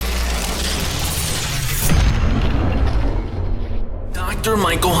Dr.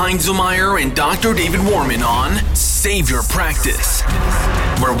 Michael Heinzelmeyer and Dr. David Warman on Save Your Practice,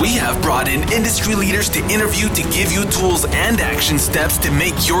 where we have brought in industry leaders to interview to give you tools and action steps to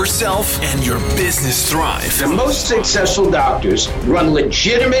make yourself and your business thrive. The most successful doctors run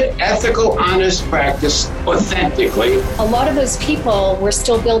legitimate, ethical, honest practice authentically. A lot of those people were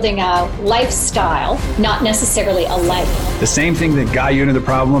still building a lifestyle, not necessarily a life. The same thing that got you into the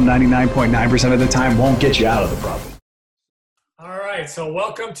problem 99.9% of the time won't get you out of the problem. All right, so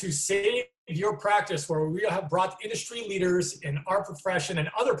welcome to Save Your Practice, where we have brought industry leaders in our profession and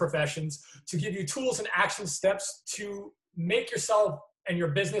other professions to give you tools and action steps to make yourself and your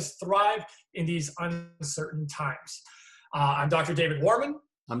business thrive in these uncertain times. I'm Dr. David Warman.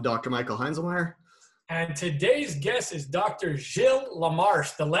 I'm Dr. Michael Heinzelmeyer. And today's guest is Dr. Gilles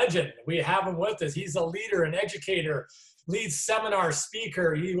Lamarche, the legend. We have him with us. He's a leader, an educator, lead seminar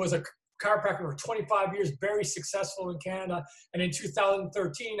speaker. He was a chiropractor for 25 years, very successful in Canada, and in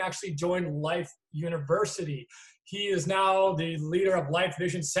 2013 actually joined Life University. He is now the leader of Life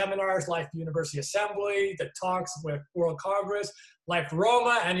Vision Seminars, Life University Assembly, the talks with World Congress, Life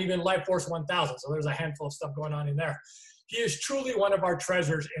Roma, and even Life Force 1000. So there's a handful of stuff going on in there. He is truly one of our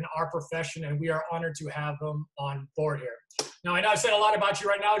treasures in our profession, and we are honored to have him on board here. Now, I know I've said a lot about you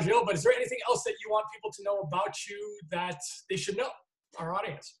right now, Gilles, but is there anything else that you want people to know about you that they should know, our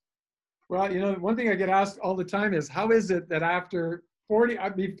audience? Well, you know, one thing I get asked all the time is, how is it that after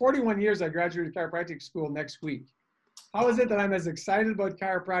 41 years, I graduated chiropractic school next week. How is it that I'm as excited about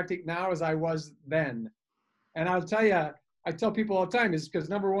chiropractic now as I was then? And I'll tell you, I tell people all the time, is because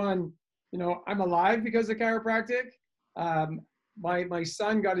number one, you know, I'm alive because of chiropractic. My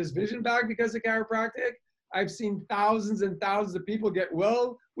son got his vision back because of chiropractic. I've seen thousands and thousands of people get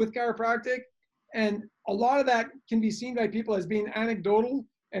well with chiropractic. And a lot of that can be seen by people as being anecdotal,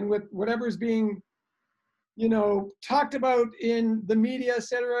 and with whatever's being, you know, talked about in the media, et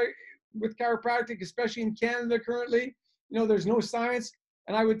cetera, with chiropractic, especially in Canada currently, you know, there's no science.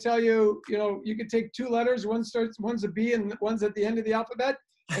 And I would tell you, you know, you could take two letters, one's a B and one's at the end of the alphabet,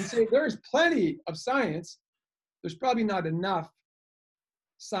 and say there's plenty of science. There's probably not enough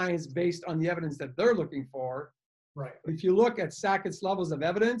science based on the evidence that they're looking for. Right. If you look at Sackett's levels of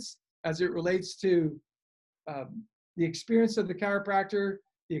evidence as it relates to the experience of the chiropractor,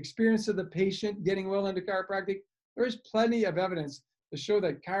 the experience of the patient getting well into chiropractic, there's plenty of evidence to show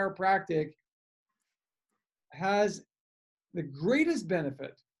that chiropractic has the greatest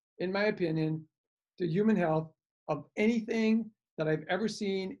benefit, in my opinion, to human health of anything that I've ever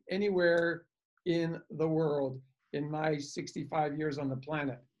seen anywhere in the world in my 65 years on the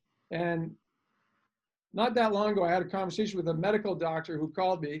planet. And not that long ago, I had a conversation with a medical doctor who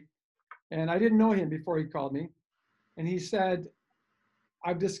called me, and I didn't know him before he called me. And he said,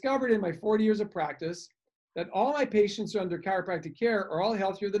 I've discovered in my 40 years of practice that all my patients who are under chiropractic care are all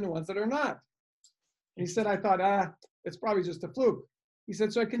healthier than the ones that are not. And he said, I thought, it's probably just a fluke. He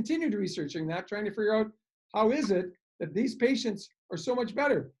said, so I continued researching that, trying to figure out how is it that these patients are so much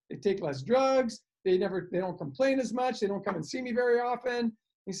better. They take less drugs, they don't complain as much, they don't come and see me very often.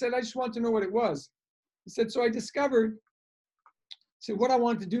 He said, I just want to know what it was. He said, so I discovered, so what I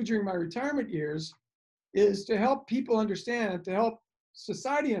wanted to do during my retirement years is to help people understand, to help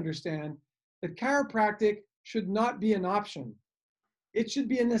society understand that chiropractic should not be an option. It should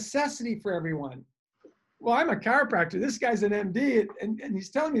be a necessity for everyone. Well, I'm a chiropractor. This guy's an MD, and he's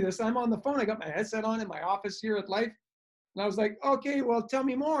telling me this. I'm on the phone. I got my headset on in my office here at Life. And I was like, okay, well, tell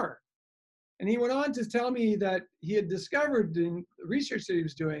me more. And he went on to tell me that he had discovered in the research that he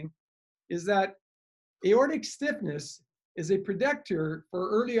was doing is that aortic stiffness is a predictor for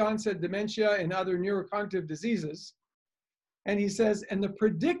early onset dementia and other neurocognitive diseases. And he says, and the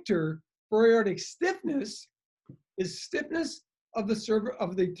predictor for aortic stiffness is stiffness of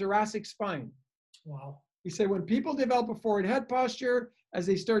the thoracic spine. Wow. He said, when people develop a forward head posture, as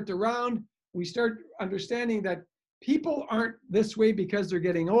they start to round, we start understanding that people aren't this way because they're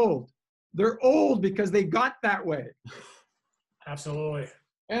getting old. They're old because they got that way. Absolutely.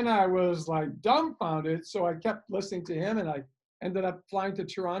 And I was like dumbfounded. So I kept listening to him, and I ended up flying to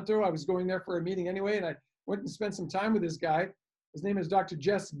Toronto. I was going there for a meeting anyway, and I went and spent some time with this guy. His name is Dr.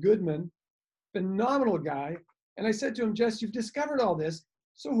 Jess Goodman, phenomenal guy. And I said to him, Jess, you've discovered all this,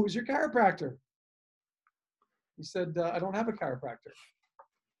 so who's your chiropractor? He said, I don't have a chiropractor.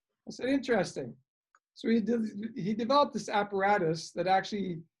 I said, interesting. So he developed this apparatus that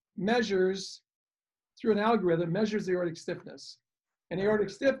actually measures, through an algorithm, measures the aortic stiffness. And aortic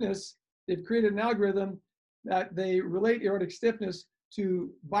stiffness, they've created an algorithm that they relate aortic stiffness to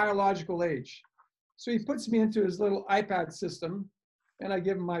biological age. So he puts me into his little iPad system, and I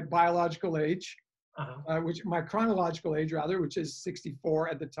give him my biological age. which my chronological age rather, which is 64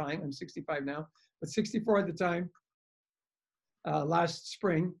 at the time. I'm 65 now, but 64 at the time, last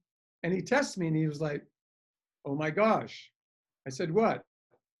spring. And he tests me and he was like, oh my gosh. I said, what?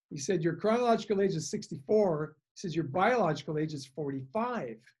 He said, your chronological age is 64. He says, your biological age is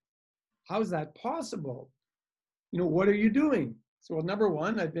 45. How's that possible? You know, what are you doing? So, well, number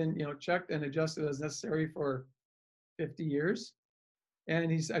one, I've been, checked and adjusted as necessary for 50 years.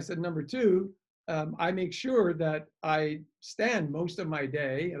 And I said, number two, I make sure that I stand most of my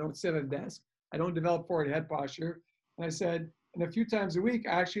day. I don't sit at a desk. I don't develop forward head posture. And I said, and a few times a week,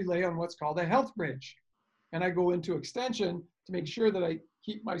 I actually lay on what's called a health bridge. And I go into extension to make sure that I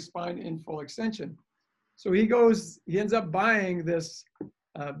keep my spine in full extension. So he ends up buying this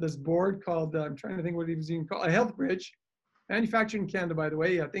board called, I'm trying to think what he was even called, a health bridge, manufactured in Canada, by the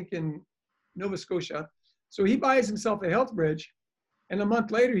way, I think in Nova Scotia. So he buys himself a health bridge. And a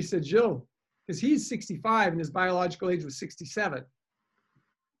month later, he said, Jill, because he's 65 and his biological age was 67,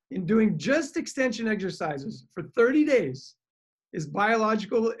 in doing just extension exercises for 30 days, his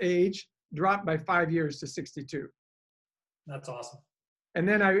biological age dropped by 5 years to 62. That's awesome. And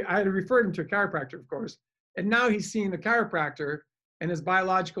then I had to refer him to a chiropractor, of course. And now he's seeing the chiropractor and his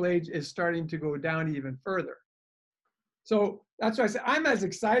biological age is starting to go down even further. So that's why I said, I'm as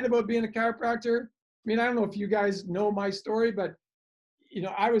excited about being a chiropractor. I mean, I don't know if you guys know my story, but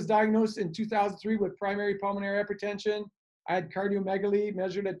I was diagnosed in 2003 with primary pulmonary hypertension. I had cardiomegaly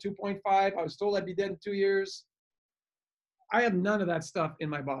measured at 2.5. I was told I'd be dead in 2 years. I have none of that stuff in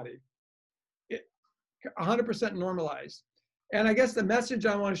my body. 100% normalized. And I guess the message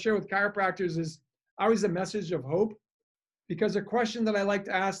I want to share with chiropractors is always a message of hope, because a question that I like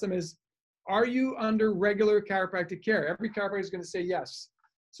to ask them is, are you under regular chiropractic care? Every chiropractor is going to say yes.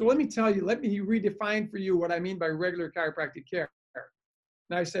 So let me redefine for you what I mean by regular chiropractic care.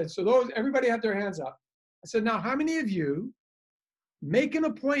 And I said, so everybody had their hands up. I said, now how many of you make an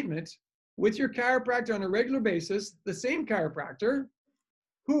appointment with your chiropractor on a regular basis, the same chiropractor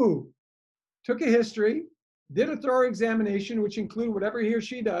who took a history, did a thorough examination, which included whatever he or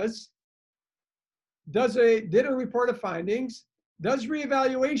she does, did a report of findings, does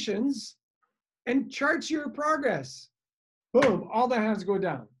reevaluations, and charts your progress? Boom, all the hands go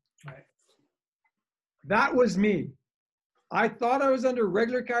down. Right. That was me. I thought I was under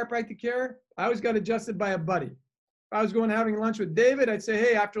regular chiropractic care. I always got adjusted by a buddy. If I was going having lunch with David, I'd say,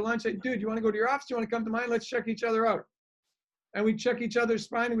 hey, after lunch, dude, you want to go to your office? You want to come to mine? Let's check each other out. And we'd check each other's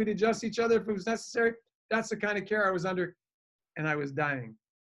spine and we'd adjust each other if it was necessary. That's the kind of care I was under. And I was dying.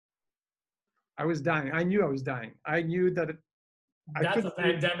 I was dying. I knew I was dying. I knew that that's a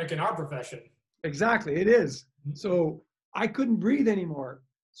pandemic in our profession. Exactly, it is. So I couldn't breathe anymore.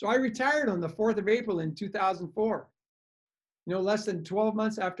 So I retired on the 4th of April in 2004. Less than 12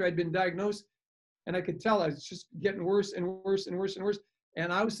 months after I'd been diagnosed. And I could tell I was just getting worse and worse and worse and worse.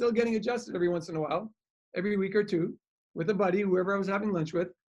 And I was still getting adjusted every once in a while, every week or two, with a buddy, whoever I was having lunch with.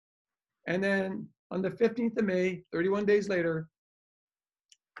 And then on the 15th of May, 31 days later,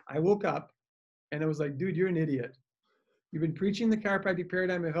 I woke up and I was like, dude, you're an idiot. You've been preaching the chiropractic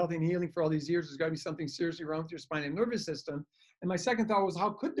paradigm of health and healing for all these years. There's got to be something seriously wrong with your spine and nervous system. And my second thought was, how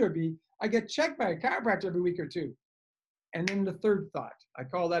could there be? I get checked by a chiropractor every week or two. And then the third thought, I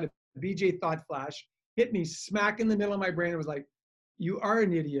call that a BJ thought flash, hit me smack in the middle of my brain. It was like, you are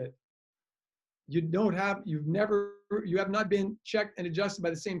an idiot. You have not been checked and adjusted by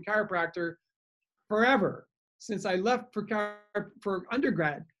the same chiropractor forever. Since I left for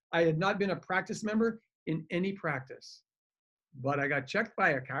undergrad, I had not been a practice member in any practice. But I got checked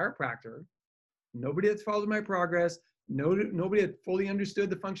by a chiropractor. Nobody had followed my progress. Nobody had fully understood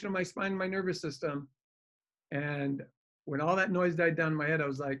the function of my spine and my nervous system. And when all that noise died down in my head, I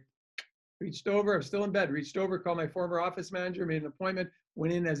was like, reached over, I was still in bed, reached over, called my former office manager, made an appointment,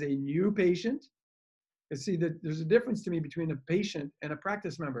 went in as a new patient. And see that there's a difference to me between a patient and a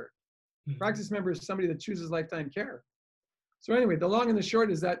practice member. Mm-hmm. Practice member is somebody that chooses lifetime care. So anyway, the long and the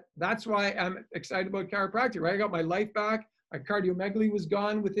short is that's why I'm excited about chiropractic, right? I got my life back. My cardiomegaly was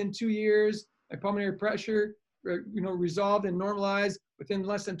gone within 2 years. My pulmonary pressure, resolved and normalized within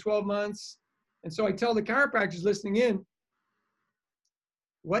less than 12 months. And so I tell the chiropractors listening in,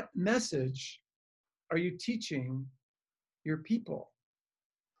 what message are you teaching your people?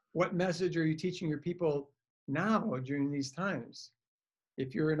 What message are you teaching your people now during these times?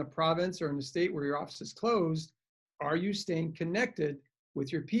 If you're in a province or in a state where your office is closed, are you staying connected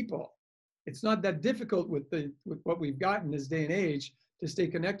with your people? It's not that difficult with what we've got in this day and age to stay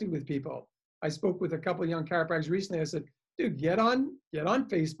connected with people. I spoke with a couple of young chiropractors recently. I said, dude, get on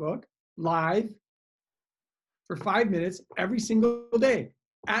Facebook live for 5 minutes every single day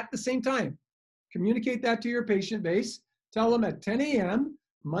at the same time. communicate that to your patient base. Tell them at 10 a.m.,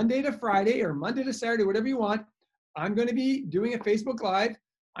 Monday to Friday or Monday to Saturday, whatever you want, I'm going to be doing a Facebook Live.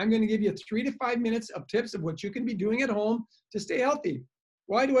 I'm going to give you 3 to 5 minutes of tips of what you can be doing at home to stay healthy.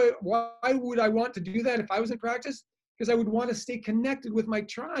 Why would I want to do that if I was in practice? Because I would want to stay connected with my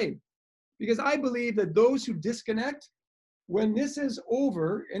tribe. Because I believe that those who disconnect, when this is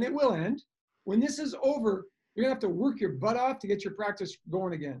over, and it will end, when this is over, you're going to have to work your butt off to get your practice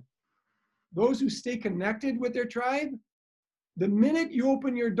going again. Those who stay connected with their tribe, the minute you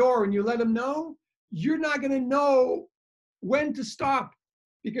open your door and you let them know, you're not going to know when to stop,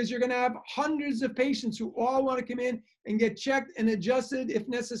 because you're going to have hundreds of patients who all want to come in and get checked and adjusted if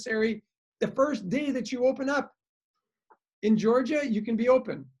necessary the first day that you open up. In Georgia, you can be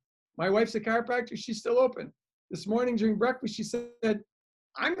open. My wife's a chiropractor, she's still open. This morning during breakfast, she said,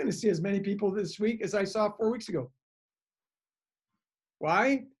 I'm going to see as many people this week as I saw 4 weeks ago.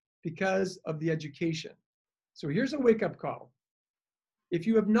 Why? Because of the education. So here's a wake-up call. If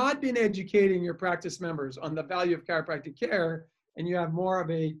you have not been educating your practice members on the value of chiropractic care, and you have more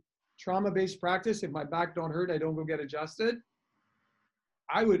of a trauma-based practice, if my back don't hurt, I don't go get adjusted,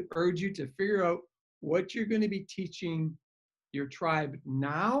 I would urge you to figure out what you're going to be teaching your tribe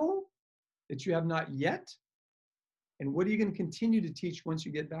now that you have not yet, and what are you going to continue to teach once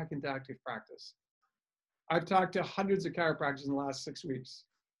you get back into active practice. I've talked to hundreds of chiropractors in the last 6 weeks.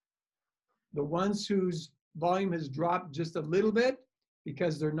 The ones whose volume has dropped just a little bit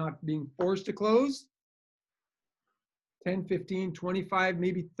because they're not being forced to close, 10, 15, 25,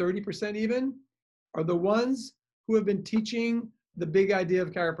 maybe 30% even, are the ones who have been teaching the big idea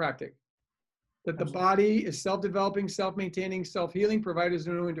of chiropractic. That the body is self-developing, self-maintaining, self-healing, provided there's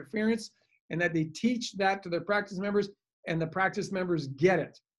no interference, and that they teach that to their practice members, and the practice members get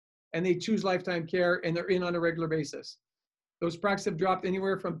it. And they choose Lifetime Care, and they're in on a regular basis. Those practices have dropped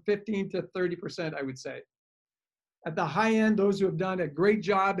anywhere from 15 to 30%, I would say. At the high end, those who have done a great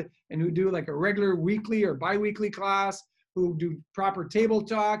job and who do like a regular weekly or bi-weekly class, who do proper table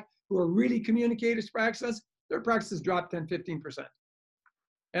talk, who are really communicators practices, their practices drop 10, 15%.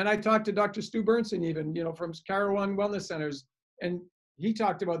 And I talked to Dr. Stu Bernson even, from Chiro One Wellness Centers, and he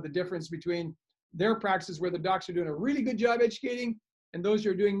talked about the difference between their practices where the docs are doing a really good job educating and those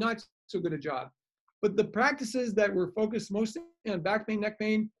who are doing not so good a job. But the practices that were focused mostly on back pain, neck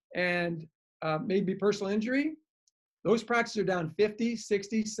pain, and maybe personal injury, those practices are down 50,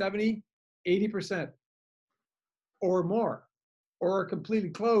 60, 70, 80% or more, or are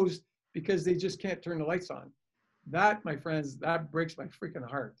completely closed because they just can't turn the lights on. That, my friends, that breaks my freaking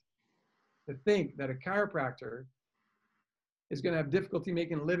heart. To think that a chiropractor is going to have difficulty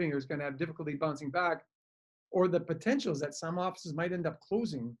making a living, or is going to have difficulty bouncing back, or the potential is that some offices might end up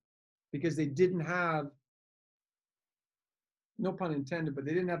closing because they didn't have, no pun intended, but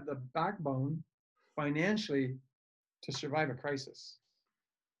they didn't have the backbone financially to survive a crisis.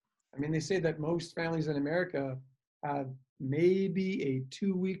 I mean, they say that most families in America have maybe a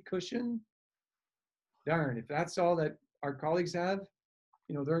 2-week cushion. Darn, if that's all that our colleagues have,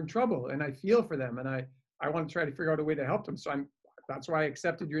 they're in trouble, and I feel for them, and I want to try to figure out a way to help them. So that's why I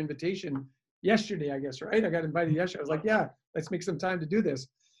accepted your invitation yesterday, I guess, right? I got invited yesterday. I was like, yeah, let's make some time to do this.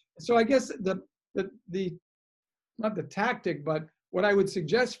 So I guess the not the tactic, but what I would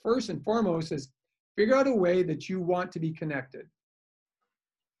suggest first and foremost is figure out a way that you want to be connected.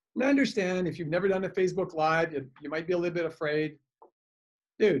 And I understand if you've never done a Facebook Live, you might be a little bit afraid.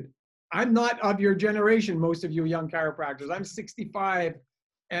 Dude, I'm not of your generation, most of you young chiropractors. I'm 65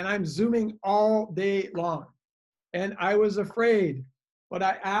 and I'm Zooming all day long. And I was afraid, but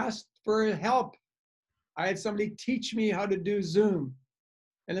I asked for help. I had somebody teach me how to do Zoom.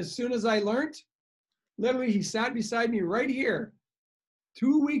 And as soon as I learned, literally he sat beside me right here.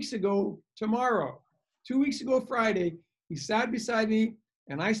 2 weeks ago tomorrow, 2 weeks ago Friday, he sat beside me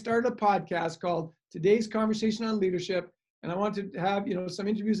and I started a podcast called Today's Conversation on Leadership. And I wanted to have, some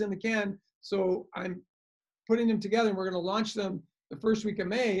interviews in the can. So I'm putting them together and we're going to launch them the first week of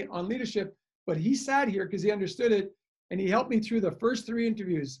May on leadership. But he sat here because he understood it and he helped me through the first 3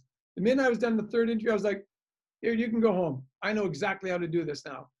 interviews. The minute I was done the 3rd interview, I was like, here, you can go home. I know exactly how to do this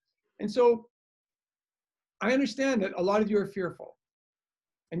now. And so I understand that a lot of you are fearful.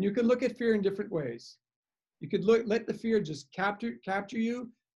 And you can look at fear in different ways. You could let the fear just capture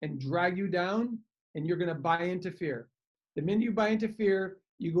you and drag you down, and you're going to buy into fear. The minute you buy into fear,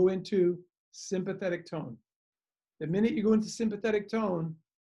 you go into sympathetic tone. The minute you go into sympathetic tone,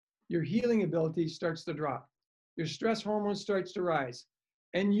 your healing ability starts to drop. Your stress hormone starts to rise.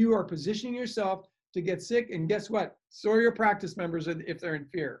 And you are positioning yourself to get sick. And guess what? So are your practice members if they're in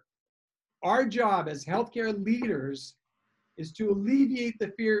fear. Our job as healthcare leaders is to alleviate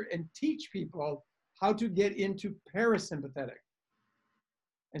the fear and teach people how to get into parasympathetic.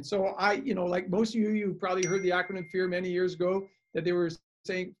 And so like most of you, you probably heard the acronym FEAR many years ago, that they were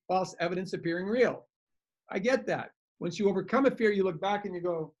saying false evidence appearing real. I get that. Once you overcome a fear, you look back and you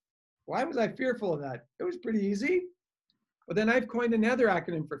go, why was I fearful of that? It was pretty easy. But then I've coined another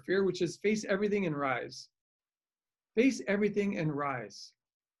acronym for fear, which is face everything and rise. Face everything and rise.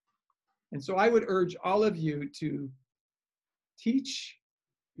 And so I would urge all of you to teach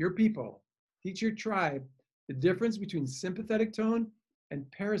your people, teach your tribe, the difference between sympathetic tone and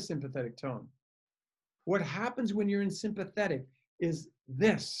parasympathetic tone. What happens when you're in sympathetic is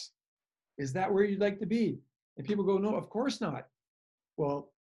this. Is that where you'd like to be? And people go, no, of course not.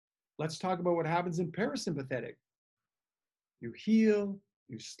 Well, let's talk about what happens in parasympathetic. You heal,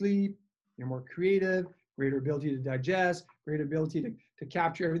 you sleep, you're more creative, greater ability to digest, greater ability to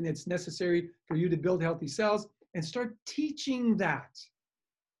capture everything that's necessary for you to build healthy cells, and start teaching that.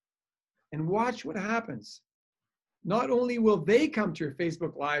 And watch what happens. Not only will they come to your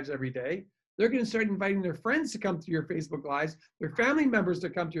Facebook Lives every day, they're going to start inviting their friends to come to your Facebook Lives, their family members to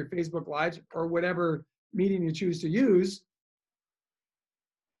come to your Facebook Lives, or whatever medium you choose to use.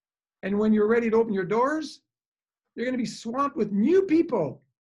 And when you're ready to open your doors, you're going to be swamped with new people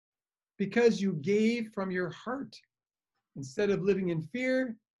because you gave from your heart. Instead of living in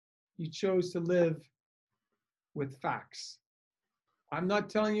fear, you chose to live with facts. I'm not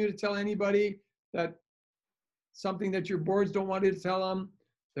telling you to tell anybody that something that your boards don't want you to tell them.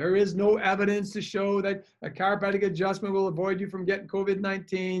 There is no evidence to show that a chiropractic adjustment will avoid you from getting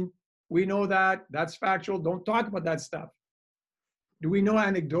COVID-19. We know that. That's factual. Don't talk about that stuff. Do we know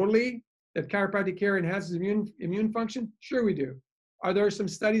anecdotally that chiropractic care enhances immune function? Sure we do. Are there some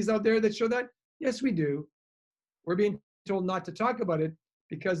studies out there that show that? Yes, we do. We're being told not to talk about it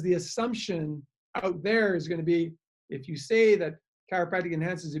because the assumption out there is going to be, if you say that chiropractic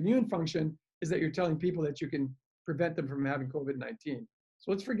enhances immune function, is that you're telling people that you can prevent them from having COVID-19. So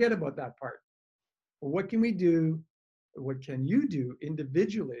let's forget about that part. Well, what can we do? What can you do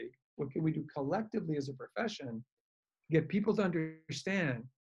individually? What can we do collectively as a profession to get people to understand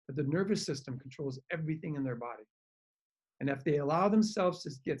that the nervous system controls everything in their body? And if they allow themselves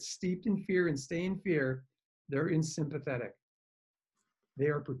to get steeped in fear and stay in fear, they're in sympathetic. They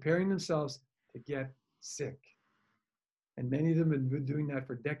are preparing themselves to get sick. And many of them have been doing that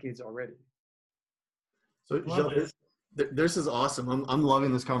for decades already. So Gilles, this is awesome. I'm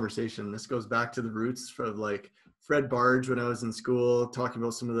loving this conversation. This goes back to the roots of like Fred Barge when I was in school, talking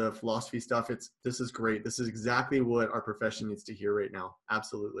about some of the philosophy stuff. This is great. This is exactly what our profession needs to hear right now.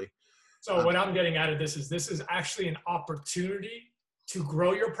 Absolutely. So what I'm getting out of this is actually an opportunity to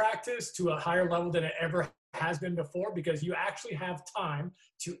grow your practice to a higher level than it ever has been before, because you actually have time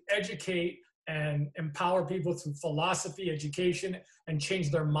to educate and empower people through philosophy, education, and change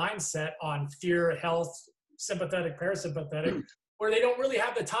their mindset on fear, health, sympathetic, parasympathetic, where they don't really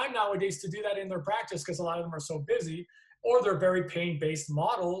have the time nowadays to do that in their practice because a lot of them are so busy, or they're very pain-based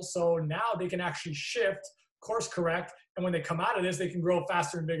models. So now they can actually shift, course correct, and when they come out of this, they can grow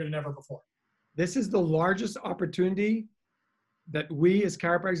faster and bigger than ever before. This is the largest opportunity that we as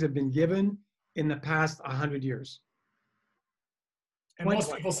chiropractors have been given in the past 100 years. And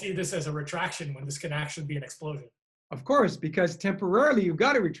most people see this as a retraction when this can actually be an explosion. Of course, because temporarily you've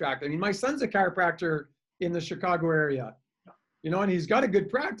got to retract. I mean, my son's a chiropractor in the Chicago area, you know, and he's got a good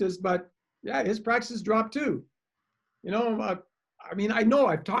practice, but yeah, his practice has dropped too. You know, I mean, I know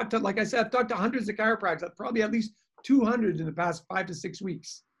I've talked to, like I said, I've talked to hundreds of chiropractors, probably at least 200 in the past 5 to 6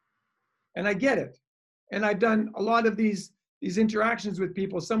 weeks. And I get it. And I've done a lot of these interactions with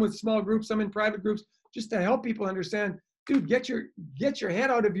people, some with small groups, some in private groups, just to help people understand, dude, get your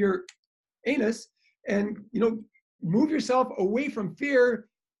head out of your anus and, you know, move yourself away from fear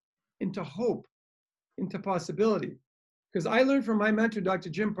into hope, into possibility. Because I learned from my mentor, Dr.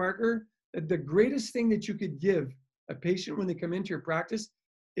 Jim Parker, that the greatest thing that you could give a patient when they come into your practice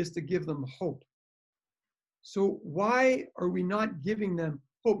is to give them hope. So why are we not giving them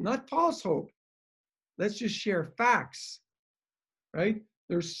hope? Not false hope. Let's just share facts, right?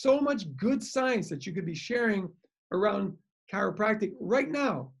 There's so much good science that you could be sharing around chiropractic right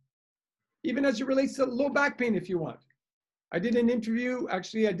now, even as it relates to low back pain if you want. I did an interview,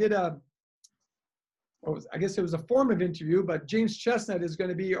 actually I did I guess it was a form of interview, but James Chestnut is going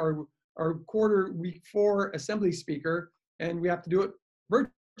to be our quarter week 4 assembly speaker, and we have to do it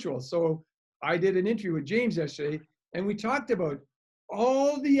virtual. So I did an interview with James yesterday, and we talked about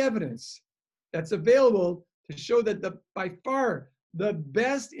all the evidence that's available to show that by far the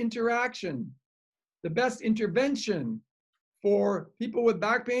best interaction, the best intervention for people with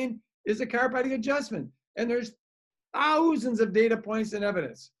back pain is a chiropractic adjustment. And there's thousands of data points and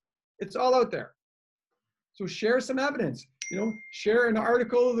evidence. It's all out there. So share some evidence, share an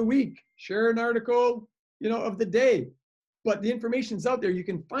article of the week, share an article, of the day. But the information's out there. You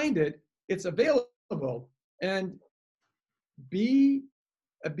can find it. It's available. And be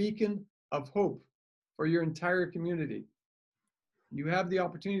a beacon of hope for your entire community. You have the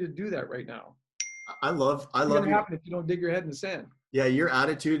opportunity to do that right now. I love It's going to happen if you don't dig your head in the sand. Yeah, your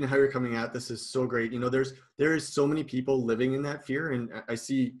attitude and how you're coming at this is so great. There is so many people living in that fear, and I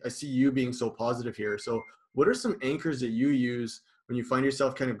see you being so positive here. So what are some anchors that you use when you find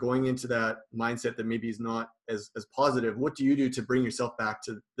yourself kind of going into that mindset that maybe is not as positive? What do you do to bring yourself back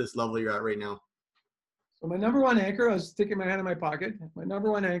to this level you're at right now? So my number one anchor, I was sticking my hand in my pocket. My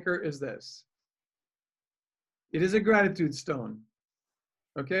number one anchor is this. It is a gratitude stone.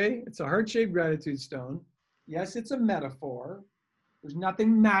 Okay? It's a heart-shaped gratitude stone. Yes, it's a metaphor. There's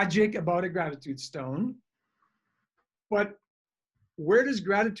nothing magic about a gratitude stone. But where does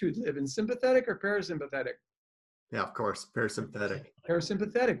gratitude live? In sympathetic or parasympathetic? Yeah, of course, parasympathetic.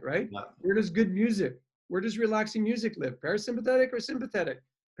 Parasympathetic, right? Yeah. Where does good music, where does relaxing music live? Parasympathetic or sympathetic?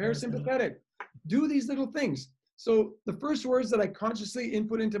 Parasympathetic. Do these little things. So the first words that I consciously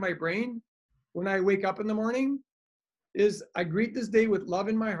input into my brain when I wake up in the morning is, I greet this day with love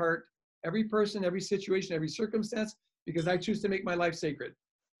in my heart, every person, every situation, every circumstance, because I choose to make my life sacred.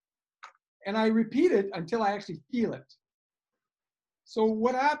 And I repeat it until I actually feel it. So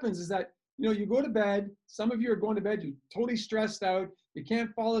what happens is that, you go to bed, some of you are going to bed, you're totally stressed out, you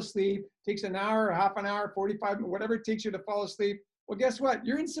can't fall asleep, takes an hour, half an hour, 45 minutes, whatever it takes you to fall asleep. Well, guess what?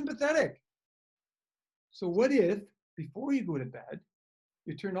 You're in sympathetic. So what if, before you go to bed,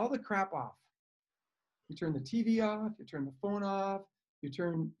 you turn all the crap off? You turn the TV off, you turn the phone off, you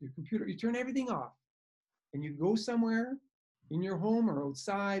turn your computer, you turn everything off. And you go somewhere in your home or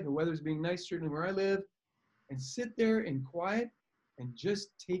outside, the weather's being nice, certainly where I live, and sit there in quiet and just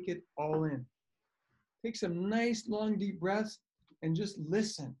take it all in. Take some nice, long, deep breaths and just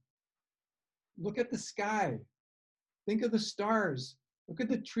listen. Look at the sky. Think of the stars. Look at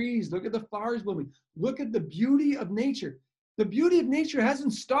the trees. Look at the flowers blooming. Look at the beauty of nature. The beauty of nature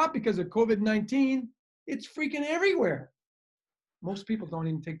hasn't stopped because of COVID-19. It's freaking everywhere. Most people don't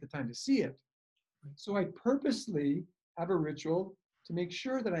even take the time to see it. So I purposely have a ritual to make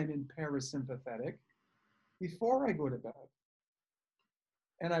sure that I'm in parasympathetic before I go to bed.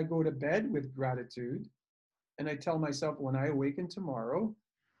 And I go to bed with gratitude. And I tell myself, when I awaken tomorrow,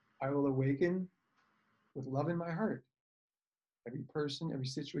 I will awaken with love in my heart. Every person, every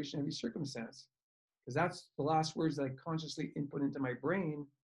situation, every circumstance. Because that's the last words that I consciously input into my brain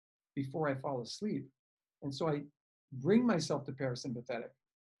before I fall asleep. And so I bring myself to parasympathetic.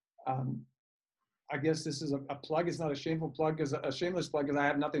 I guess this is a plug. It's not a shameful plug, a shameless plug, because I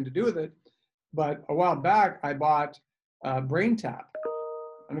have nothing to do with it. But a while back, I bought BrainTap.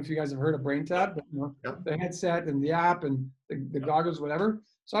 I don't know if you guys have heard of BrainTap, but the headset and the app and the goggles, whatever.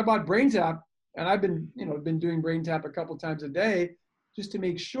 So I bought BrainTap, and I've been doing BrainTap a couple times a day just to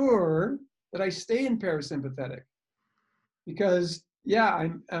make sure that I stay in parasympathetic. Because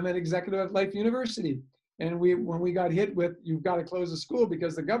I'm an executive at Life University, and when we got hit with, you've got to close the school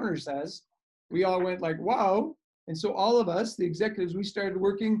because the governor says, we all went like, wow. And so all of us, the executives, we started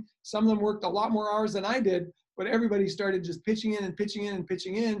working. Some of them worked a lot more hours than I did, but everybody started just pitching in and pitching in and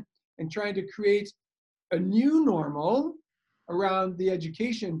pitching in and trying to create a new normal around the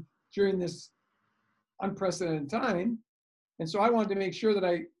education during this unprecedented time. And so I wanted to make sure that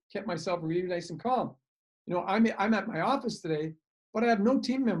I kept myself really nice and calm. I'm at my office today, but I have no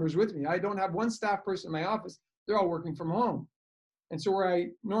team members with me. I don't have one staff person in my office. They're all working from home. And so where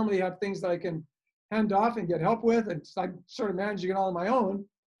I normally have things that I can hand off and get help with, and I'm sort of managing it all on my own,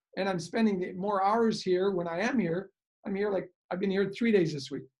 and I'm spending more hours here when I am here. I'm here I've been here 3 days this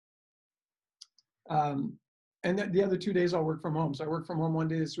week. And the other 2 days I'll work from home. So I work from home one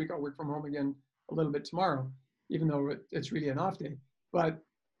day this week. I'll work from home again a little bit tomorrow, even though it's really an off day. But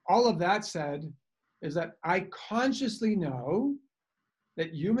all of that said is that I consciously know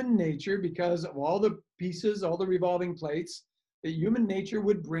that human nature, because of all the pieces, all the revolving plates, that human nature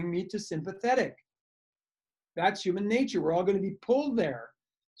would bring me to sympathetic. That's human nature. We're all going to be pulled there.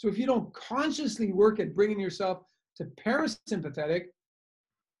 So if you don't consciously work at bringing yourself to parasympathetic,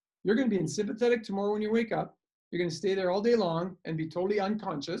 you're going to be in sympathetic tomorrow when you wake up. You're going to stay there all day long and be totally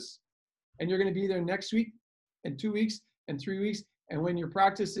unconscious. And you're going to be there next week and 2 weeks and 3 weeks. And when your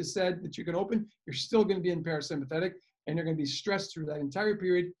practice is said that you can open, you're still going to be in parasympathetic, and you're going to be stressed through that entire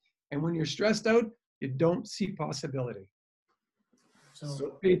period. And when you're stressed out, you don't see possibility.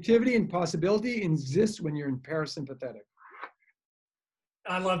 So creativity and possibility exists when you're in parasympathetic.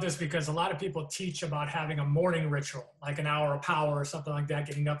 I love this because a lot of people teach about having a morning ritual, like an hour of power or something like that,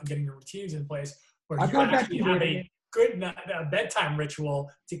 getting up and getting your routines in place, where you actually have a good bedtime ritual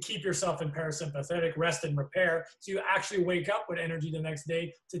to keep yourself in parasympathetic rest and repair, so you actually wake up with energy the next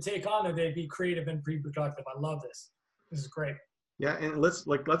day to take on the day, be creative and productive. I love this. This is great. Yeah, and let's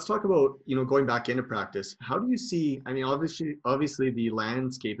talk about, you know, going back into practice. How do you see, I mean, obviously the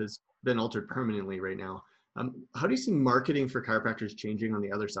landscape has been altered permanently right now. How do you see marketing for chiropractors changing on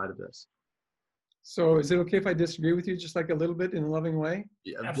the other side of this? So is it okay if I disagree with you just like a little bit in a loving way?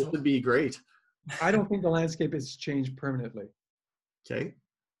 Yeah, absolutely. This would be great. I don't think the landscape has changed permanently. Okay.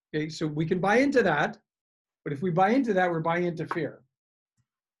 Okay, so we can buy into that, but if we buy into that, we're buying into fear,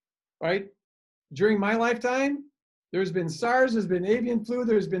 right? During my lifetime, there's been SARS, there's been avian flu,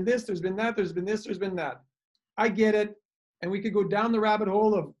 there's been this, there's been that, there's been this, there's been that. I get it, and we could go down the rabbit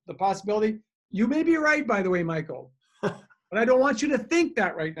hole of the possibility. You may be right, by the way, Michael, but I don't want you to think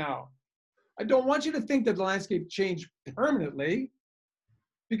that right now. I don't want you to think that the landscape changed permanently,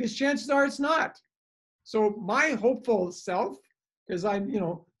 because chances are it's not. So my hopeful self, because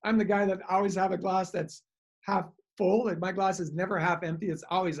I'm the guy that always have a glass that's half full, and my glass is never half empty, it's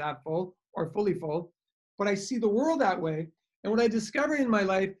always half full or fully full. But I see the world that way. And what I discover in my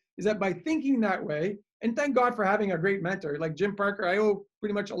life is that by thinking that way, and thank God for having a great mentor like Jim Parker. I owe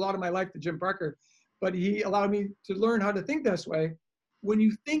pretty much a lot of my life to Jim Parker, but he allowed me to learn how to think this way. When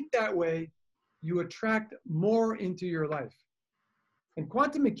you think that way, you attract more into your life. And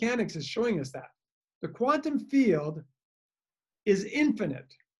quantum mechanics is showing us that. The quantum field is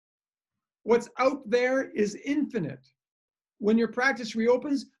infinite. What's out there is infinite. When your practice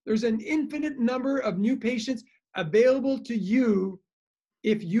reopens, there's an infinite number of new patients available to you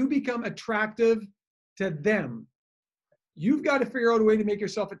if you become attractive to them. You've got to figure out a way to make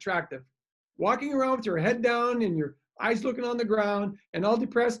yourself attractive. Walking around with your head down and your eyes looking on the ground and all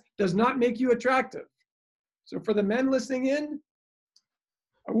depressed does not make you attractive. So for the men listening in,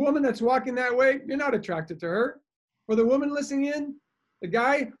 a woman that's walking that way, you're not attracted to her. For the woman listening in, the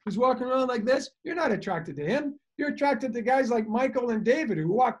guy who's walking around like this, you're not attracted to him. You're attracted to guys like Michael and David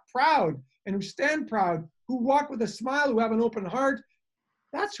who walk proud and who stand proud, who walk with a smile, who have an open heart.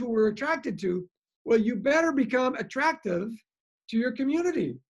 That's who we're attracted to. Well, you better become attractive to your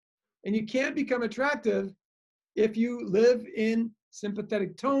community. And you can't become attractive if you live in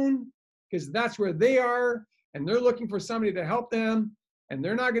sympathetic tone, because that's where they are, and they're looking for somebody to help them, and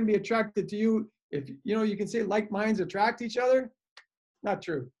they're not going to be attracted to you. If, you can say like minds attract each other. Not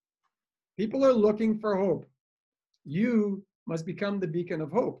true. People are looking for hope. You must become the beacon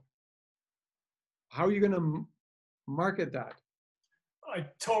of hope. How are you going to market that? I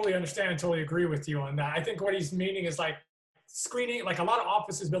totally understand, totally agree with you on that. I think what he's meaning is like screening, like a lot of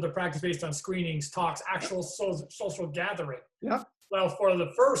offices build their practice based on screenings, talks, actual social gathering. Yeah. Well, for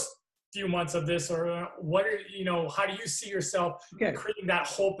the first few months of this, or how do you see yourself creating that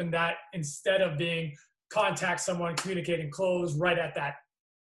hope and that, instead of being contact someone, communicate and close right at that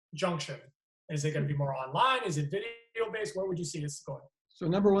junction? Is it going to be more online? Is it video based? Where would you see this going? So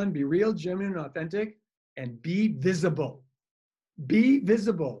number one, be real, genuine, and authentic, and be visible. Be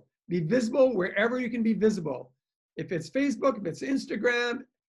visible. Be visible wherever you can be visible. If it's Facebook, if it's Instagram,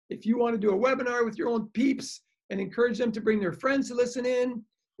 if you want to do a webinar with your own peeps and encourage them to bring their friends to listen in,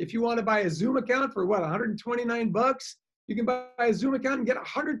 if you want to buy a Zoom account for $129, you can buy a Zoom account and get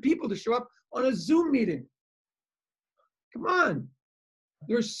 100 people to show up on a Zoom meeting. Come on.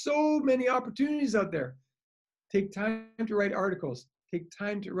 There's so many opportunities out there. Take time to write articles. Take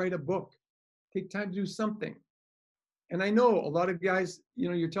time to write a book. Take time to do something. And I know a lot of guys,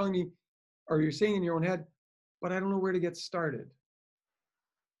 you're telling me, or you're saying in your own head, but I don't know where to get started.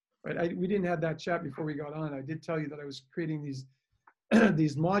 Right? We didn't have that chat before we got on. I did tell you that I was creating these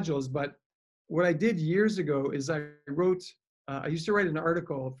these modules, but what I did years ago is I used to write an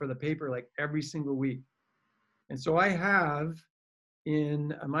article for the paper like every single week. And so I have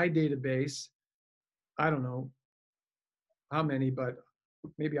in my database, I don't know how many, but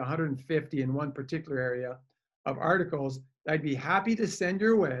maybe 150 in one particular area of articles that I'd be happy to send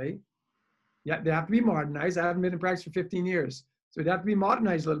your way. Yeah, they have to be modernized. I haven't been in practice for 15 years. So it'd have to be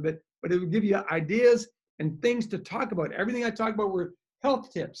modernized a little bit, but it would give you ideas and things to talk about. Everything I talk about were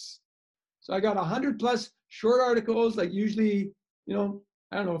health tips. So I got 100+ short articles, like usually,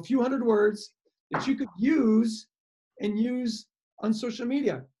 a few hundred words that you could use on social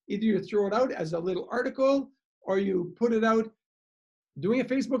media. Either you throw it out as a little article, or you put it out doing a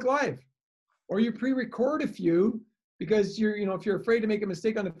Facebook Live, or you pre-record a few, because if you're afraid to make a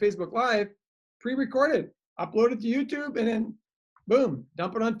mistake on a Facebook Live, pre-record it, upload it to YouTube, and then boom,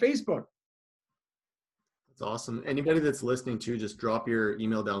 dump it on Facebook. It's awesome. Anybody that's listening to, just drop your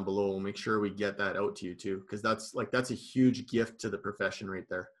email down below. We'll make sure we get that out to you too, because that's a huge gift to the profession right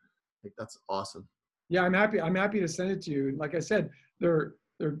there. Like, that's awesome. Yeah, I'm happy to send it to you. Like I said, they're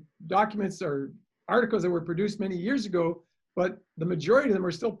documents or articles that were produced many years ago, but the majority of them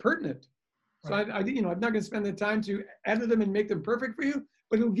are still pertinent. So right. I'm not going to spend the time to edit them and make them perfect for you,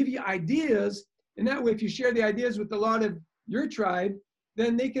 but it'll give you ideas. And that way, if you share the ideas with a lot of your tribe,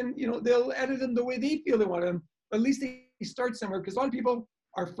 then they can, they'll edit them the way they feel they want them. But at least they start somewhere, because a lot of people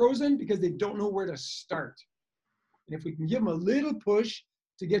are frozen because they don't know where to start. And if we can give them a little push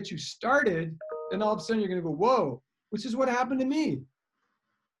to get you started, then all of a sudden you're going to go, whoa, which is what happened to me,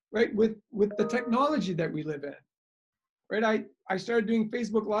 right? With the technology that we live in, right? I started doing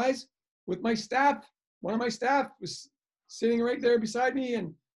Facebook Lives with my staff. One of my staff was sitting right there beside me,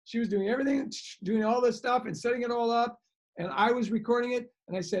 and she was doing everything, doing all this stuff and setting it all up. And I was recording it.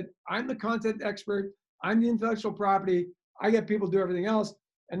 And I said, I'm the content expert. I'm the intellectual property. I get people to do everything else.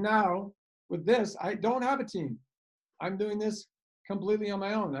 And now with this, I don't have a team. I'm doing this completely on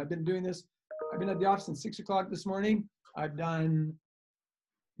my own. I've been doing this. I've been at the office since 6 o'clock this morning. I've done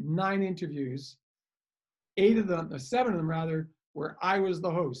 9 interviews, 7 of them rather, where I was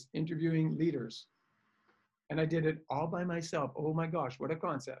the host interviewing leaders. And I did it all by myself. Oh my gosh, what a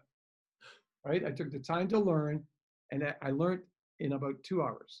concept, right? I took the time to learn, and I learned in about 2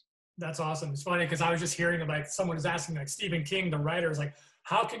 hours. That's awesome. It's funny because I was just hearing about someone was asking, like Stephen King, the writer, is like,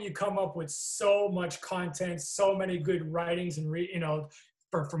 how can you come up with so much content, so many good writings and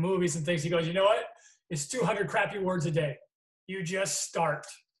for movies and things? He goes, you know what? It's 200 crappy words a day. You just start,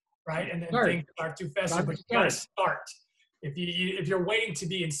 right? And then things start to fester, but you gotta start. If you're waiting to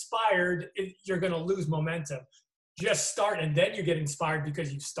be inspired, you're gonna lose momentum. Just start, and then you get inspired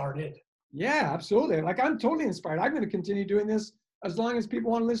because you've started. Yeah, absolutely. Like, I'm totally inspired. I'm going to continue doing this as long as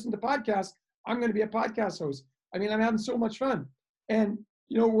people want to listen to podcasts. I'm going to be a podcast host. I mean, I'm having so much fun. And,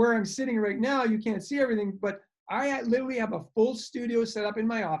 where I'm sitting right now, you can't see everything, but I literally have a full studio set up in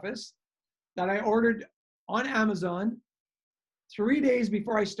my office that I ordered on Amazon 3 days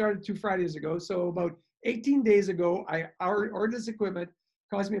before I started 2 Fridays ago. So about 18 days ago, I ordered this equipment.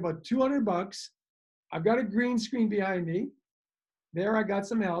 It cost me about $200. I've got a green screen behind me. There I got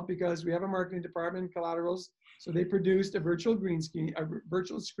some help because we have a marketing department, Collaterals. So they produced a virtual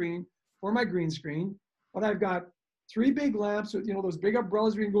screen for my green screen. But I've got 3 big lamps with, those big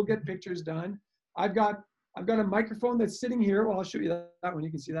umbrellas where you can go get pictures done. I've got a microphone that's sitting here. Well, I'll show you that one. You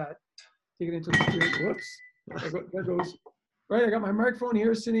can see that. Take it into the screen. Whoops. There goes. Right, I got my microphone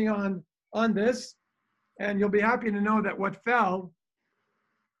here sitting on this. And you'll be happy to know that what fell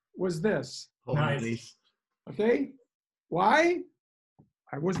was this. Oh, nice. Okay. Why?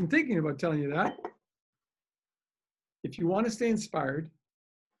 I wasn't thinking about telling you that. If you want to stay inspired,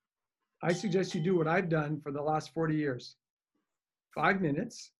 I suggest you do what I've done for the last 40 years. 5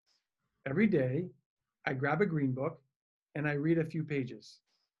 minutes every day, I grab a green book and I read a few pages.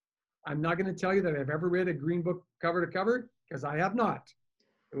 I'm not going to tell you that I've ever read a green book cover to cover, because I have not.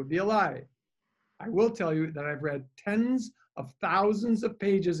 It would be a lie. I will tell you that I've read tens of thousands of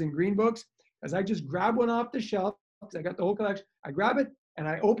pages in green books, as I just grab one off the shelf, because I got the whole collection. I grab it and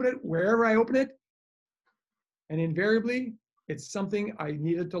I open it wherever I open it. And invariably, it's something I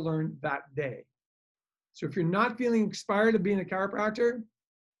needed to learn that day. So if you're not feeling inspired of being a chiropractor,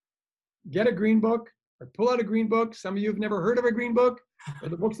 get a green book or pull out a green book. Some of you have never heard of a green book, or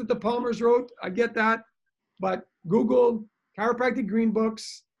the books that the Palmers wrote. I get that. But Google chiropractic green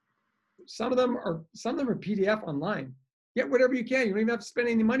books. Some of them are PDF online. Get whatever you can. You don't even have to spend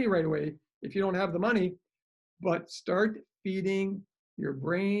any money right away if you don't have the money. But start feeding your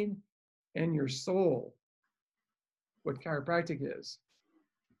brain and your soul what chiropractic is.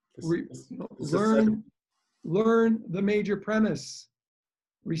 Learn the major premise.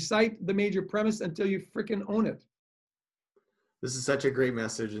 Recite the major premise until you freaking own it. This is such a great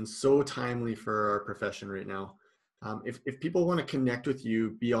message and so timely for our profession right now. If people want to connect with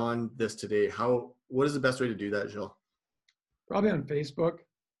you beyond this today, what is the best way to do that, Gilles? Probably on Facebook.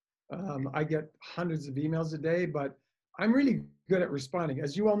 I get hundreds of emails a day, but I'm really good at responding,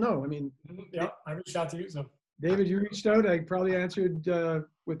 as you all know. I mean, yeah, I reached out to you. So David, you reached out. I probably answered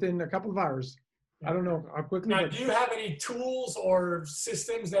within a couple of hours. I don't know how quickly. Now, do you have any tools or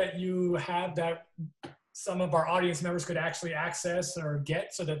systems that you have that some of our audience members could actually access or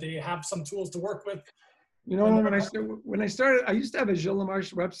get, so that they have some tools to work with? When I started, I used to have a Gilles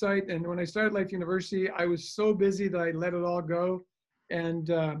LaMarche website, and when I started Life University, I was so busy that I let it all go, and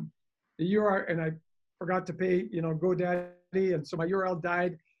the URL, and I forgot to pay, GoDaddy, and so my URL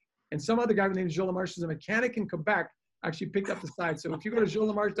died. And some other guy named Gilles LaMarche, is a mechanic in Quebec, actually picked up the site. So if you go to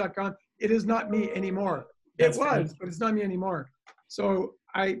GilesLaMarche.com, it is not me anymore. It was, but it's not me anymore. So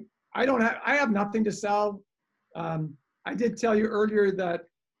I have nothing to sell. I did tell you earlier that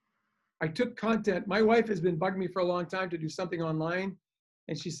I took content. My wife has been bugging me for a long time to do something online.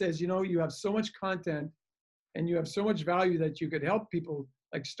 And she says, you know, you have so much content and you have so much value that you could help people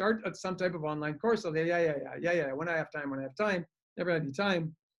like start at some type of online course. So yeah. When I have time, never had any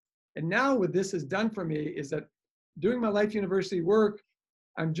time. And now what this has done for me is that doing my Life University work,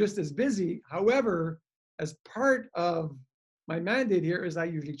 I'm just as busy. However, as part of my mandate here is I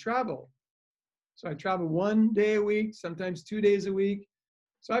usually travel. So I travel 1 day a week, sometimes 2 days a week.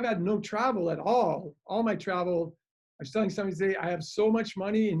 So I've had no travel at all. All my travel, I was telling somebody today, I have so much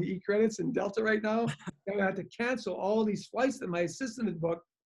money in e-credits in Delta right now that I had to cancel all these flights that my assistant had booked.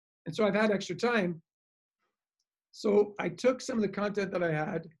 And so I've had extra time. So I took some of the content that I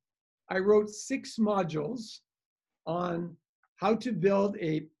had. I wrote 6 modules on how to build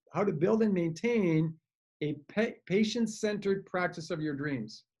and maintain a patient-centered practice of your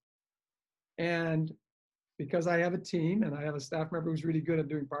dreams. And because I have a team and I have a staff member who's really good at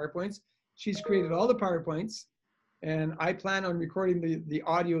doing PowerPoints, she's created all the PowerPoints, and I plan on recording the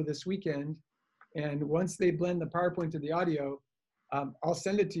audio this weekend. And once they blend the PowerPoint to the audio, I'll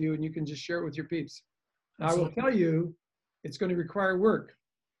send it to you and you can just share it with your peeps. Now, I will tell you, it's going to require work.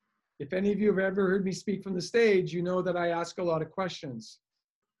 If any of you have ever heard me speak from the stage, you know that I ask a lot of questions.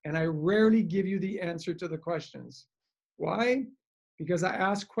 And I rarely give you the answer to the questions. Why? Because I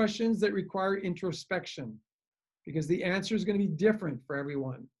ask questions that require introspection. Because the answer is going to be different for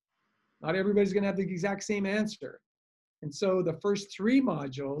everyone. Not everybody's going to have the exact same answer. And so the first 3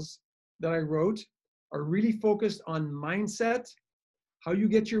 modules that I wrote are really focused on mindset, how you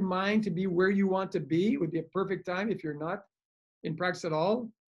get your mind to be where you want to be. It would be a perfect time if you're not in practice at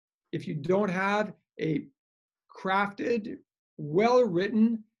all. If you don't have a crafted,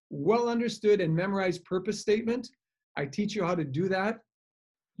 well-written, well-understood and memorized purpose statement, I teach you how to do that.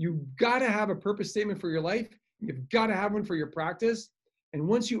 You've got to have a purpose statement for your life. You've got to have one for your practice. And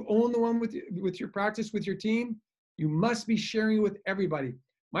once you own the one with your practice, with your team, you must be sharing it with everybody.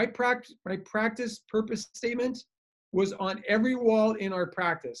 My practice purpose statement was on every wall in our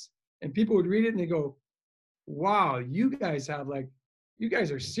practice. And people would read it and they go, wow, you guys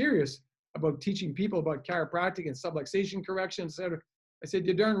are serious about teaching people about chiropractic and subluxation correction, et cetera. I said,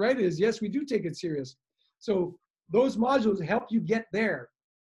 you're darn right it is. Yes, we do take it serious. So those modules help you get there.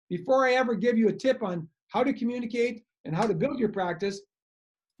 Before I ever give you a tip on how to communicate and how to build your practice,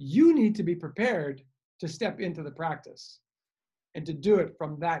 you need to be prepared to step into the practice and to do it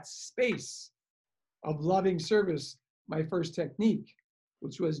from that space of loving service, my first technique,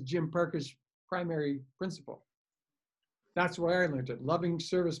 which was Jim Parker's primary principle. That's where I learned it. Loving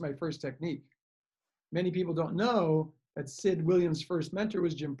service, my first technique. Many people don't know that Sid Williams' first mentor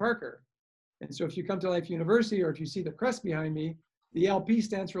was Jim Parker. And so if you come to Life University, or if you see the crest behind me, the LP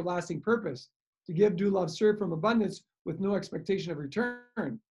stands for lasting purpose. To give, do, love, serve from abundance with no expectation of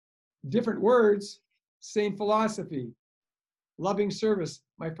return. Different words, same philosophy. Loving service,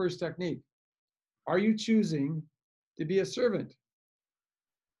 my first technique. Are you choosing to be a servant?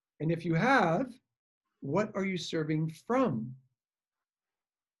 And if you have, what are you serving from?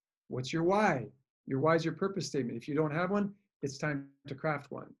 What's your why? Your why is your purpose statement. If you don't have one, it's time to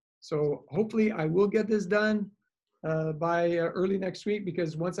craft one. So hopefully I will get this done by early next week,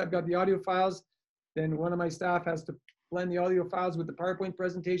 because once I've got the audio files, then one of my staff has to blend the audio files with the PowerPoint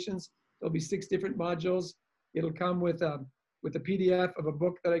presentations. There'll be 6 different modules. It'll come with a PDF of a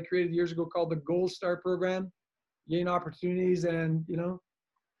book that I created years ago called the Gold Star Program, Gain Opportunities, and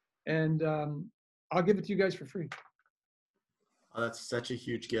I'll give it to you guys for free. Oh, that's such a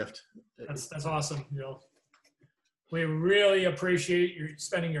huge gift. That's awesome. You know, we really appreciate you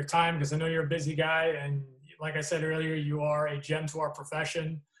spending your time, because I know you're a busy guy, and like I said earlier, you are a gem to our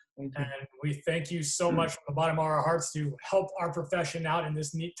profession. And we thank you so much from the bottom of our hearts to help our profession out in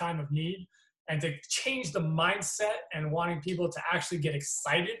this neat time of need, and to change the mindset and wanting people to actually get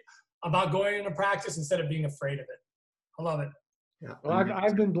excited about going into practice instead of being afraid of it. I love it. Yeah. Well,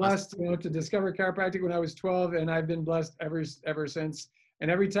 I've been blessed, to discover chiropractic when I was 12, and I've been blessed ever since. And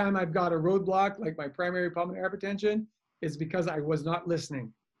every time I've got a roadblock, like my primary pulmonary hypertension, it's because I was not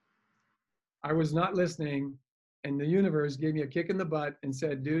listening. I was not listening, and the universe gave me a kick in the butt and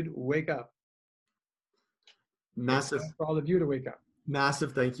said, dude, wake up. Massive. For all of you to wake up.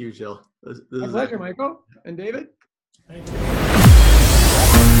 Massive thank you, Jill. My pleasure, Michael and David. Thank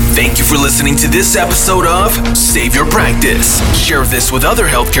you. Thank you for listening to this episode of Save Your Practice. Share this with other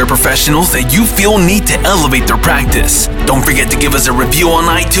healthcare professionals that you feel need to elevate their practice. Don't forget to give us a review on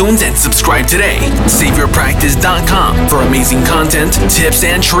iTunes and subscribe today. SaveYourPractice.com for amazing content, tips,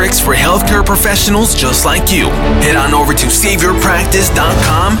 and tricks for healthcare professionals just like you. Head on over to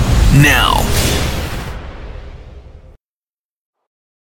SaveYourPractice.com now.